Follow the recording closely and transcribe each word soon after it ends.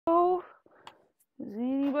Oh, is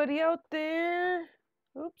anybody out there?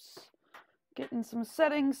 Oops. Getting some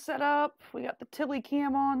settings set up. We got the Tilly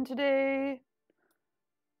cam on today.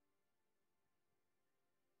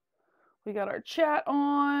 We got our chat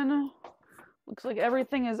on. Looks like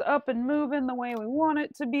everything is up and moving the way we want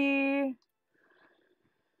it to be.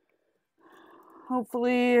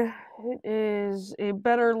 Hopefully it is a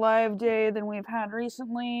better live day than we've had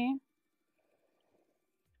recently.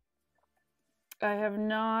 I have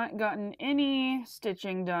not gotten any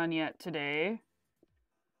stitching done yet today.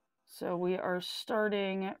 So we are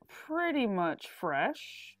starting pretty much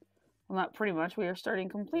fresh. Well, not pretty much, we are starting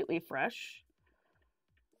completely fresh.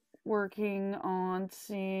 Working on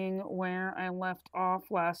seeing where I left off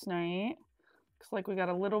last night. Looks like we got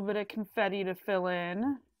a little bit of confetti to fill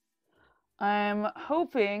in. I'm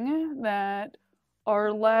hoping that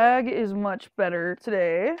our lag is much better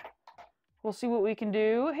today. We'll see what we can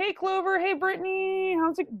do. Hey Clover, hey Brittany,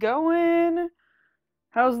 how's it going?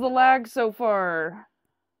 How's the lag so far?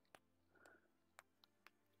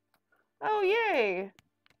 Oh, yay!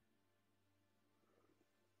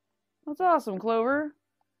 That's awesome, Clover.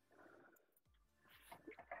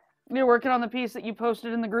 You're working on the piece that you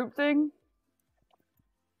posted in the group thing?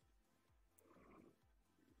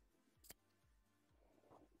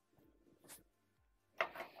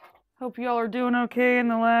 Hope y'all are doing okay and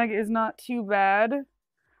the lag is not too bad.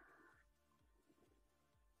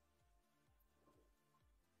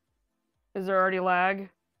 Is there already lag?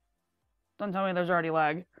 Don't tell me there's already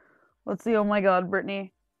lag. Let's see. Oh my god,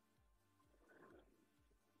 Brittany.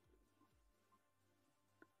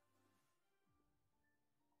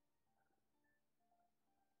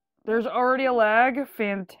 There's already a lag?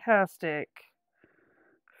 Fantastic.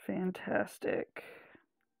 Fantastic.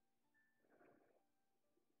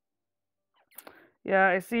 Yeah,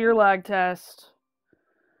 I see your lag test.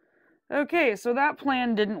 Okay, so that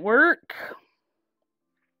plan didn't work.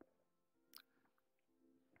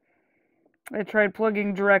 I tried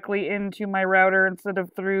plugging directly into my router instead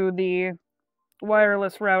of through the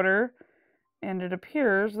wireless router, and it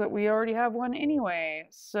appears that we already have one anyway.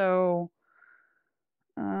 So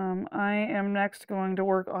I am next going to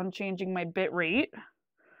work on changing my bit rate.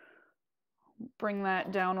 Bring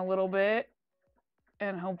that down a little bit,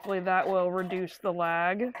 and hopefully that will reduce the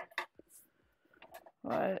lag.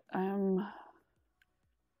 But I'm a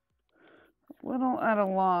little at a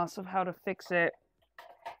loss of how to fix it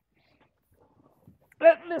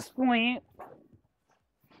at this point.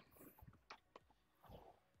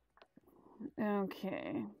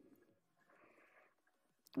 Okay.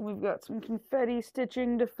 We've got some confetti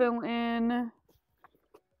stitching to fill in.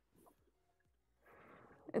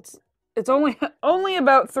 It's only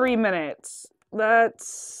about 3 minutes.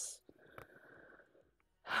 That's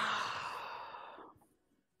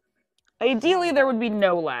ideally there would be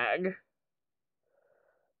no lag.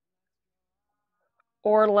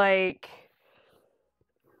 Or like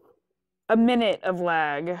a minute of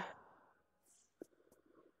lag.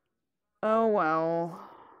 Oh well.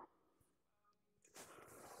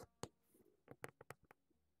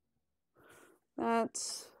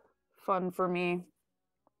 That's fun for me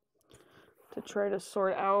to try to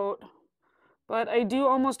sort out. But I do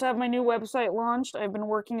almost have my new website launched. I've been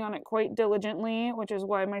working on it quite diligently, which is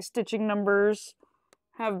why my stitching numbers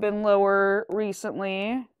have been lower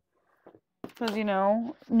recently. Because, you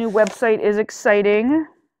know, new website is exciting.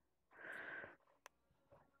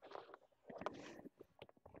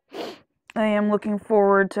 I am looking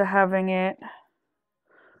forward to having it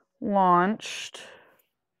launched.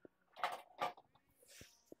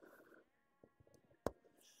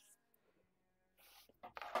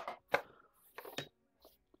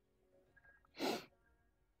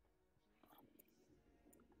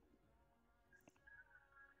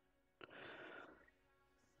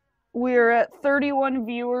 We're at 31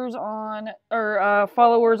 viewers on, or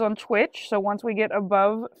followers on Twitch. So once we get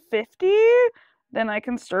above 50, then I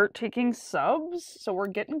can start taking subs. So we're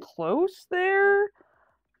getting close there.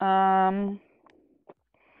 Once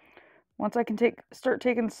I can start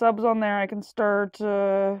taking subs on there, I can start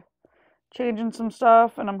changing some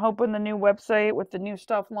stuff. And I'm hoping the new website with the new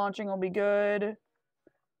stuff launching will be good.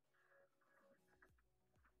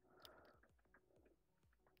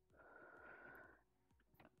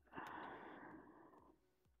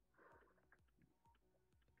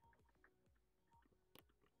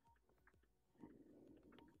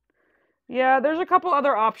 Yeah, there's a couple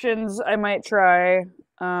other options I might try,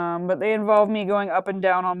 but they involve me going up and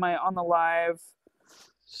down on the live.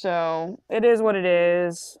 So it is what it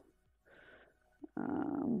is.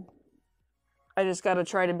 I just got to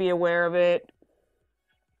try to be aware of it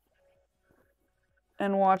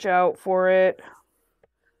and watch out for it.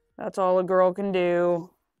 That's all a girl can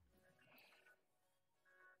do.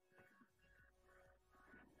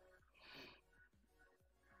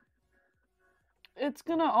 It's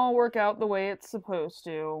gonna all work out the way it's supposed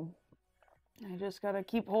to. I just gotta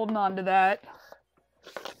keep holding on to that.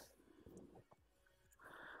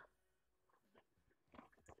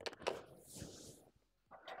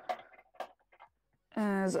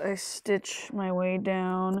 As I stitch my way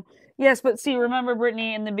down. Yes, but see, remember,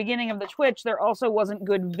 Brittany, in the beginning of the Twitch, there also wasn't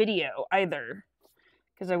good video either.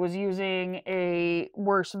 Because I was using a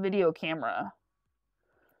worse video camera.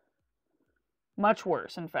 Much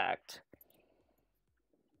worse, in fact.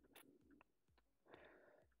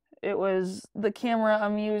 It was the camera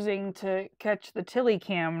I'm using to catch the Tilly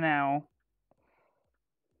cam now.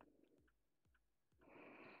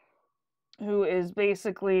 Who is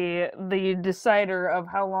basically the decider of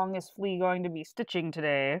how long is Flea going to be stitching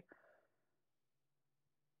today.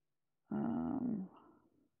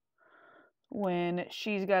 When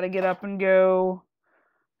she's got to get up and go,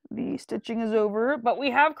 the stitching is over. But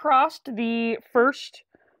we have crossed the first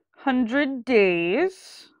 100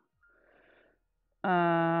 days,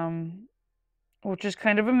 which is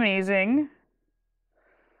kind of amazing.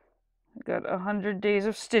 I've got 100 days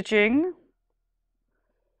of stitching.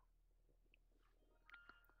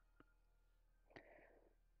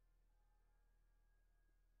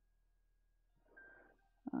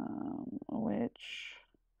 Which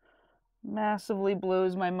massively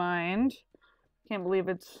blows my mind. Can't believe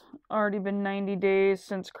it's already been 90 days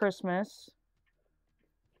since Christmas.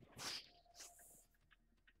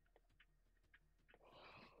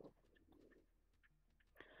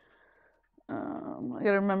 I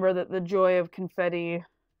gotta remember that the joy of confetti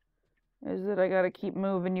is that I gotta keep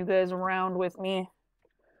moving you guys around with me.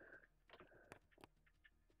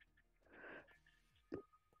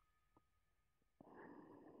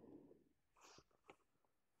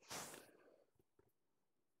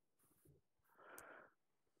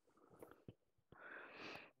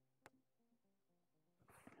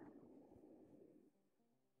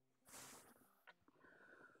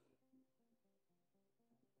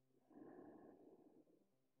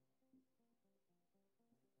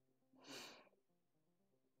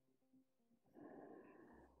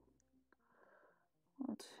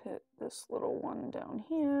 Let's hit this little one down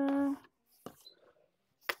here.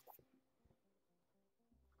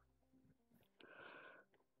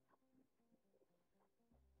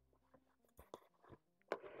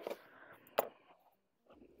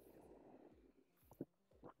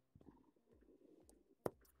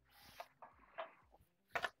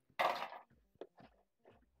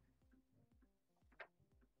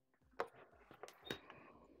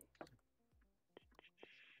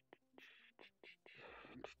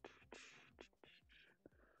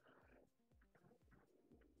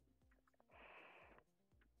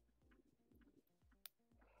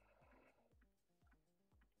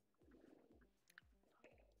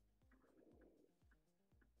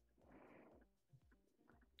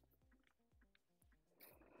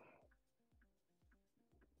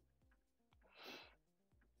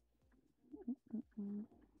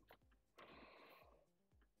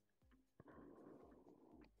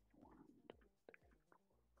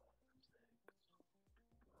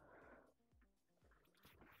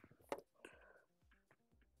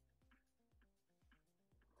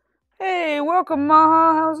 Hey, welcome,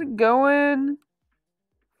 Maha. How's it going?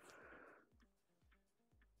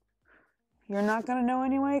 You're not gonna know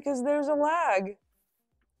anyway because there's a lag.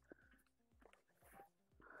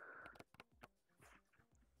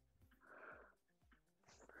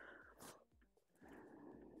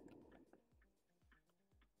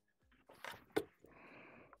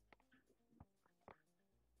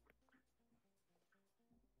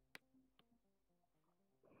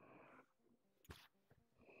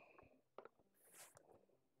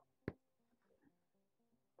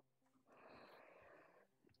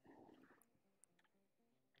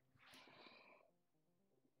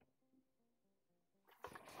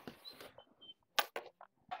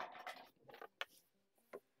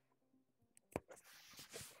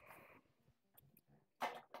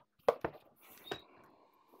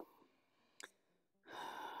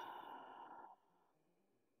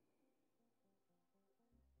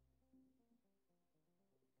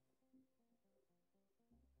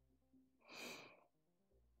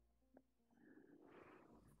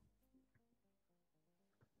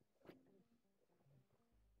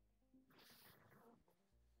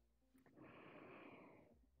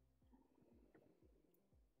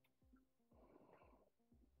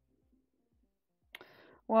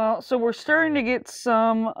 Well, so we're starting to get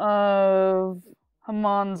some of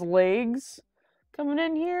Haman's legs coming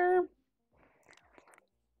in here.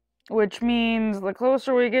 which means the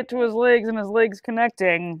closer we get to his legs and his legs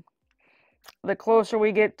connecting, the closer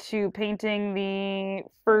we get to painting the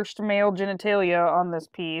first male genitalia on this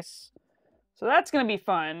piece. So that's going to be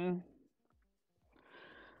fun.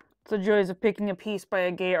 The joys of picking a piece by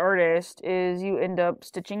a gay artist is you end up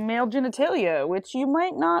stitching male genitalia, which you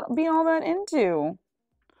might not be all that into.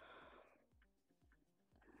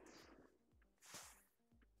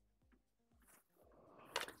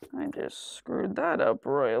 I just screwed that up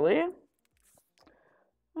royally.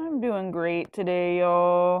 I'm doing great today,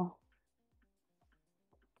 y'all.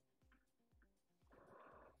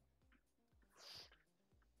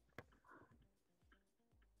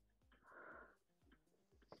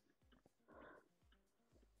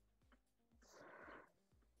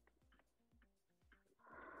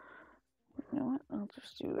 You know what? I'll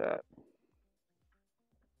just do that.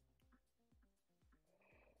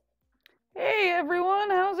 Hey everyone,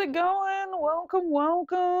 how's it going? Welcome,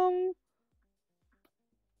 welcome.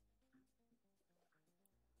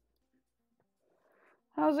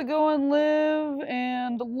 How's it going, Liv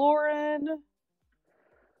and Lauren?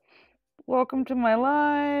 Welcome to my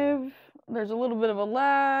live. There's a little bit of a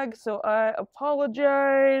lag, so I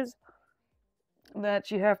apologize that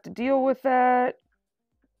you have to deal with that.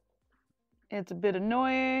 It's a bit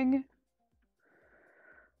annoying.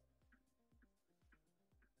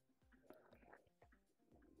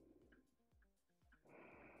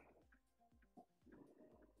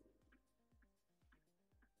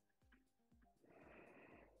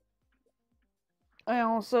 I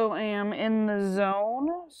also am in the zone,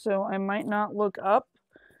 so I might not look up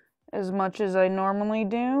as much as I normally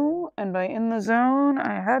do. And by in the zone,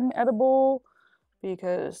 I had an edible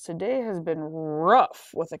because today has been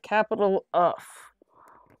rough with a capital F.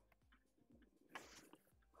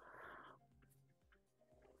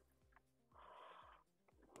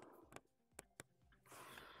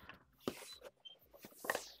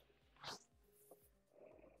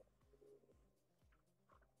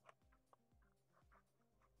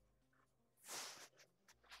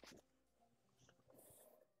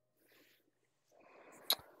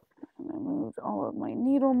 And I moved all of my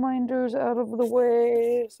needle minders out of the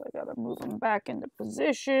way, so I gotta move them back into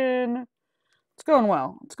position. It's going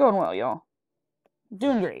well. It's going well, y'all.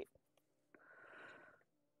 Doing great.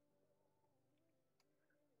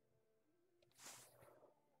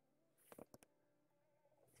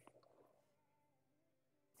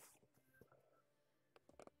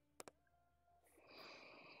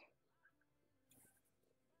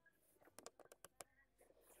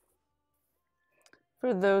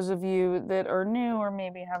 For those of you that are new or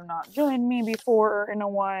maybe have not joined me before or in a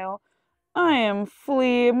while, I am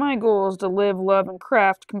Flea. My goal is to live, love, and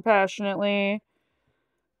craft compassionately.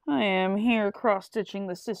 I am here cross-stitching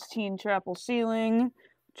the Sistine chapel ceiling,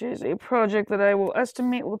 which is a project that I will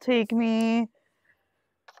estimate will take me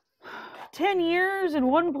 10 years and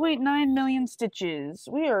 1.9 million stitches.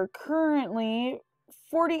 We are currently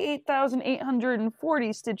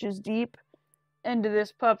 48,840 stitches deep into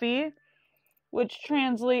this puppy, which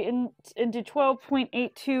translates into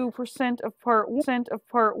 12.82% of part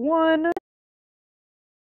 1.